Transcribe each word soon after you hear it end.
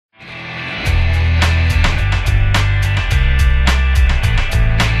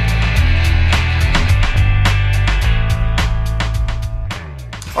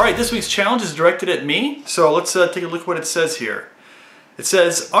Alright, this week's challenge is directed at me, so let's take a look at what it says here. It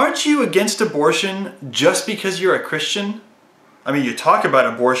says, aren't you against abortion just because you're a Christian? I mean, you talk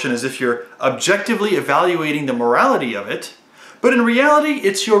about abortion as if you're objectively evaluating the morality of it, but in reality,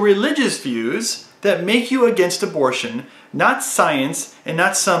 it's your religious views that make you against abortion, not science and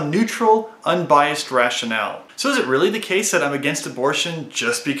not some neutral, unbiased rationale. So is it really the case that I'm against abortion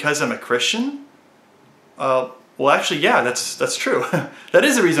just because I'm a Christian? Well, actually, yeah, that's true. That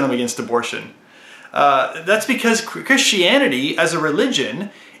is the reason I'm against abortion. That's because Christianity as a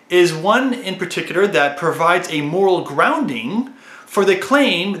religion is one in particular that provides a moral grounding for the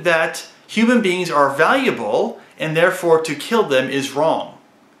claim that human beings are valuable and therefore to kill them is wrong.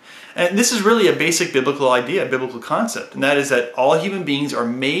 And this is really a basic biblical idea, a biblical concept, and that is that all human beings are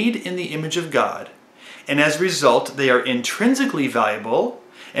made in the image of God, and as a result they are intrinsically valuable,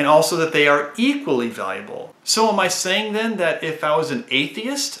 and also that they are equally valuable. So am I saying then that if I was an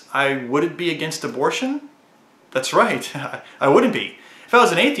atheist, I wouldn't be against abortion? That's right, I wouldn't be. If I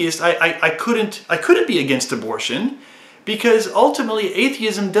was an atheist, I couldn't be against abortion, because ultimately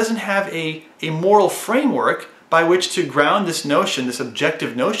atheism doesn't have a moral framework by which to ground this notion, this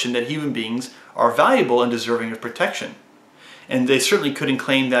objective notion that human beings are valuable and deserving of protection. And they certainly couldn't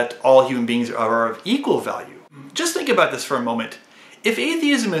claim that all human beings are of equal value. Just think about this for a moment. If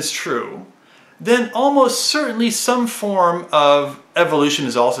atheism is true, then almost certainly some form of evolution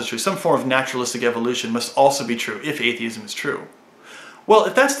is also true. Some form of naturalistic evolution must also be true if atheism is true. Well,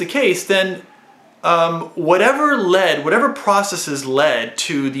 if that's the case, then whatever processes led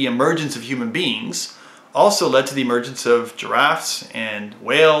to the emergence of human beings also led to the emergence of giraffes and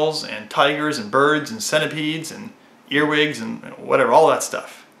whales and tigers and birds and centipedes and earwigs and whatever, all that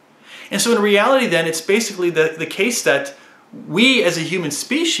stuff. And so in reality then, it's basically the case that we as a human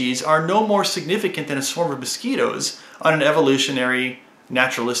species are no more significant than a swarm of mosquitoes on an evolutionary,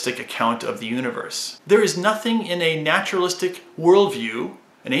 naturalistic account of the universe. There is nothing in a naturalistic worldview,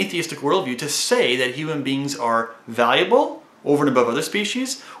 an atheistic worldview, to say that human beings are valuable over and above other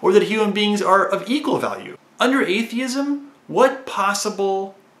species, or that human beings are of equal value. Under atheism, what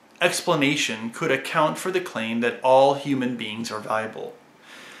possible explanation could account for the claim that all human beings are valuable?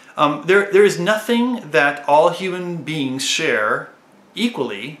 There is nothing that all human beings share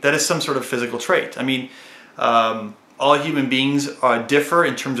equally that is some sort of physical trait. I mean, all human beings differ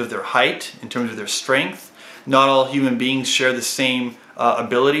in terms of their height, in terms of their strength. Not all human beings share the same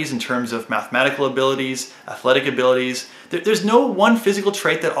abilities in terms of mathematical abilities, athletic abilities. There's no one physical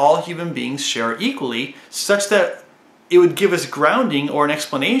trait that all human beings share equally, such that it would give us grounding or an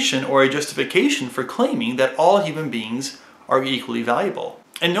explanation or a justification for claiming that all human beings are equally valuable.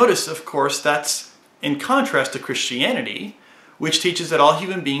 And notice, of course, that's in contrast to Christianity, which teaches that all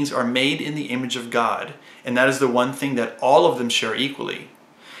human beings are made in the image of God, and that is the one thing that all of them share equally.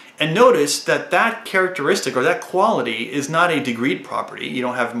 And notice that that characteristic or that quality is not a degreed property. You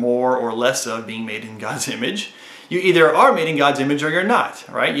don't have more or less of being made in God's image. You either are made in God's image or you're not,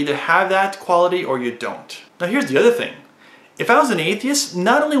 right? You either have that quality or you don't. Now here's the other thing. If I was an atheist,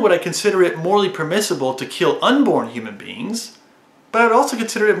 not only would I consider it morally permissible to kill unborn human beings, but I would also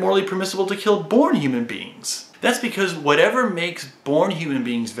consider it morally permissible to kill born human beings. That's because whatever makes born human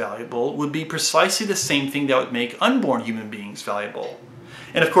beings valuable would be precisely the same thing that would make unborn human beings valuable.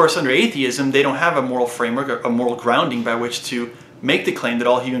 And of course, under atheism, they don't have a moral framework, a moral grounding by which to make the claim that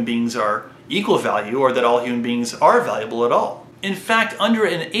all human beings are equal value or that all human beings are valuable at all. In fact, under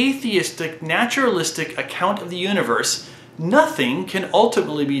an atheistic, naturalistic account of the universe, nothing can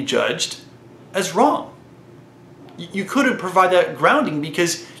ultimately be judged as wrong. You couldn't provide that grounding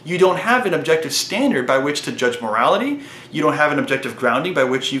because you don't have an objective standard by which to judge morality. You don't have an objective grounding by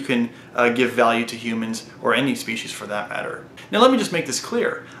which you can give value to humans or any species for that matter. Now let me just make this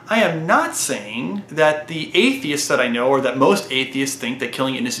clear. I am not saying that the atheists that I know or that most atheists think that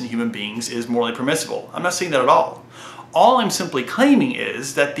killing innocent human beings is morally permissible. I'm not saying that at all. All I'm simply claiming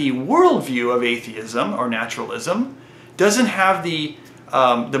is that the worldview of atheism or naturalism doesn't have the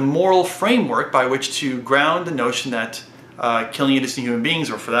moral framework by which to ground the notion that killing innocent human beings,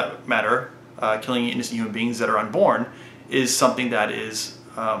 or for that matter, killing innocent human beings that are unborn, is something that is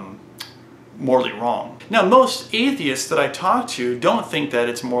morally wrong. Now, most atheists that I talk to don't think that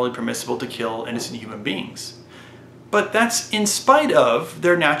it's morally permissible to kill innocent human beings. But that's in spite of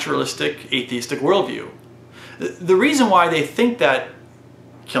their naturalistic, atheistic worldview. The reason why they think that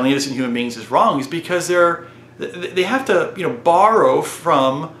killing innocent human beings is wrong is because they have to, borrow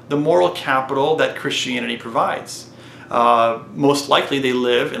from the moral capital that Christianity provides. Most likely they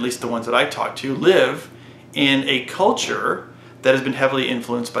live, at least the ones that I talk to, live in a culture that has been heavily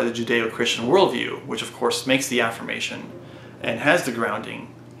influenced by the Judeo-Christian worldview, which of course makes the affirmation and has the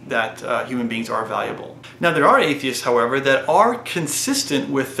grounding that human beings are valuable. Now, there are atheists, however, that are consistent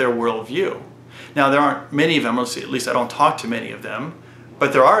with their worldview. Now, there aren't many of them, at least I don't talk to many of them,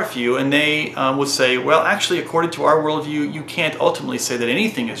 but there are a few, and they will say, well, actually, according to our worldview, you can't ultimately say that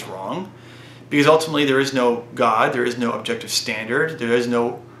anything is wrong, because ultimately there is no God, there is no objective standard, there is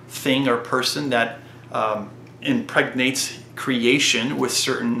no thing or person that impregnates creation with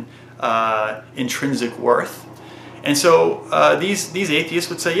certain intrinsic worth. And so these atheists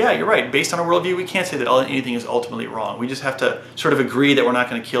would say, yeah, you're right. Based on our worldview, we can't say that anything is ultimately wrong. We just have to sort of agree that we're not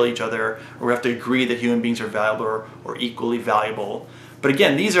going to kill each other, or we have to agree that human beings are valuable or equally valuable. But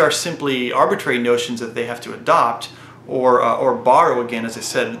again, these are simply arbitrary notions that they have to adopt or borrow, again, as I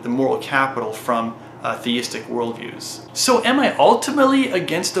said, the moral capital from theistic worldviews. So am I ultimately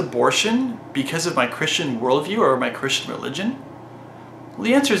against abortion because of my Christian worldview or my Christian religion? Well,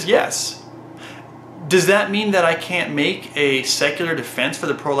 the answer is yes. Does that mean that I can't make a secular defense for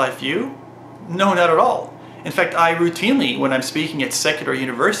the pro-life view? No, not at all. In fact, I routinely, when I'm speaking at secular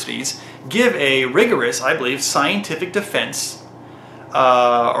universities, give a rigorous, I believe, scientific defense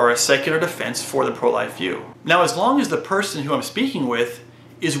or a secular defense for the pro-life view. Now, as long as the person who I'm speaking with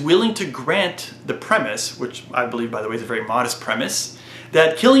is willing to grant the premise, which I believe, by the way, is a very modest premise,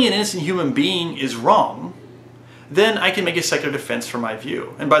 that killing an innocent human being is wrong, then I can make a secular defense for my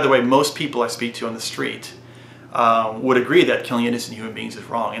view. And by the way, most people I speak to on the street would agree that killing innocent human beings is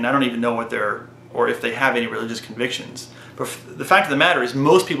wrong. And I don't even know what or if they have any religious convictions. But the fact of the matter is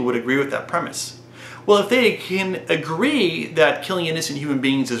most people would agree with that premise. Well, if they can agree that killing innocent human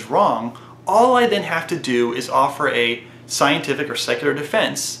beings is wrong, all I then have to do is offer a scientific or secular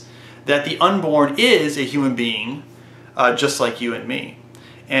defense that the unborn is a human being just like you and me.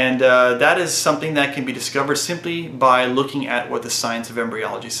 And that is something that can be discovered simply by looking at what the science of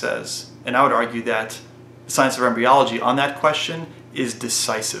embryology says. And I would argue that the science of embryology on that question is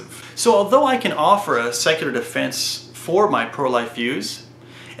decisive. So although I can offer a secular defense for my pro-life views,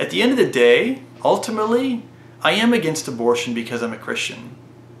 at the end of the day, ultimately, I am against abortion because I'm a Christian.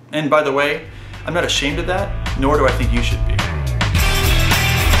 And by the way, I'm not ashamed of that, nor do I think you should be.